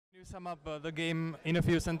you sum up the game in a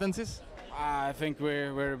few sentences? I think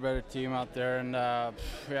we're a better team out there, and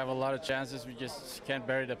we have a lot of chances. We just can't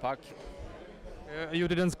bury the puck. You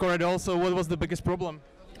didn't score at all, so what was the biggest problem?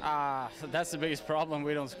 That's the biggest problem.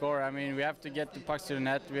 We don't score. I mean, we have to get the pucks to the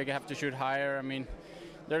net. We have to shoot higher. I mean,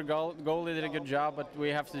 their goalie did a good job, but we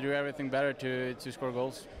have to do everything better to score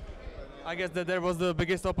goals. I guess that there was the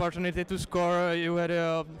biggest opportunity to score. You had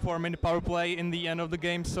a 4-minute power play in the end of the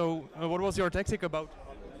game, so what was your tactic about?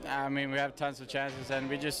 I mean, we have tons of chances, and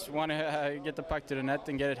we just want to get the puck to the net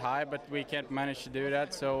and get it high, but we can't manage to do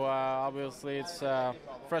that. So obviously, it's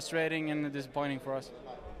frustrating and disappointing for us.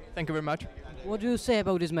 Thank you very much. What do you say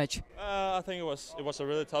about this match? I think it was a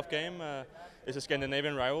really tough game. It's a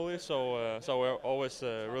Scandinavian rivalry, so we're always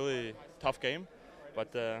a really tough game.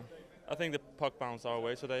 But I think the puck bounced our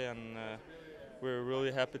way today, and we're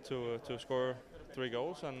really happy to score 3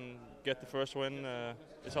 goals and get the first win.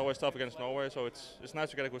 It's always tough against Norway, so it's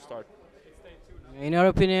nice to get a good start. In your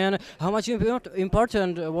opinion, how much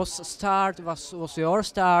important was your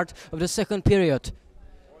start of the second period?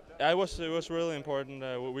 It was really important.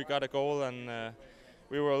 We got a goal, and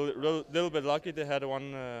we were a little bit lucky. They had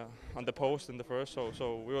one on the post in the first,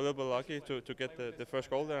 so we were a little bit lucky to get the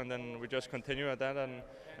first goal there, and then we just continued at that and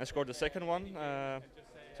scored the second one.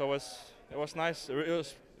 So it was nice.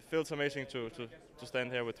 It feels amazing to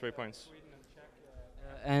stand here with 3 points.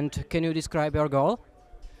 And can you describe your goal?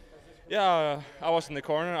 Yeah, I was in the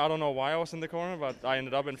corner. I don't know why I was in the corner, but I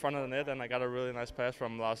ended up in front of the net, and I got a really nice pass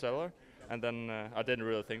from Lars Eller. And then I didn't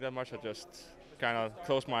really think that much. I just kind of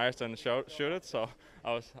closed my eyes and shoot it. So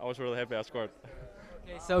I was really happy I scored.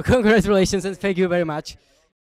 Okay, so congratulations and thank you very much.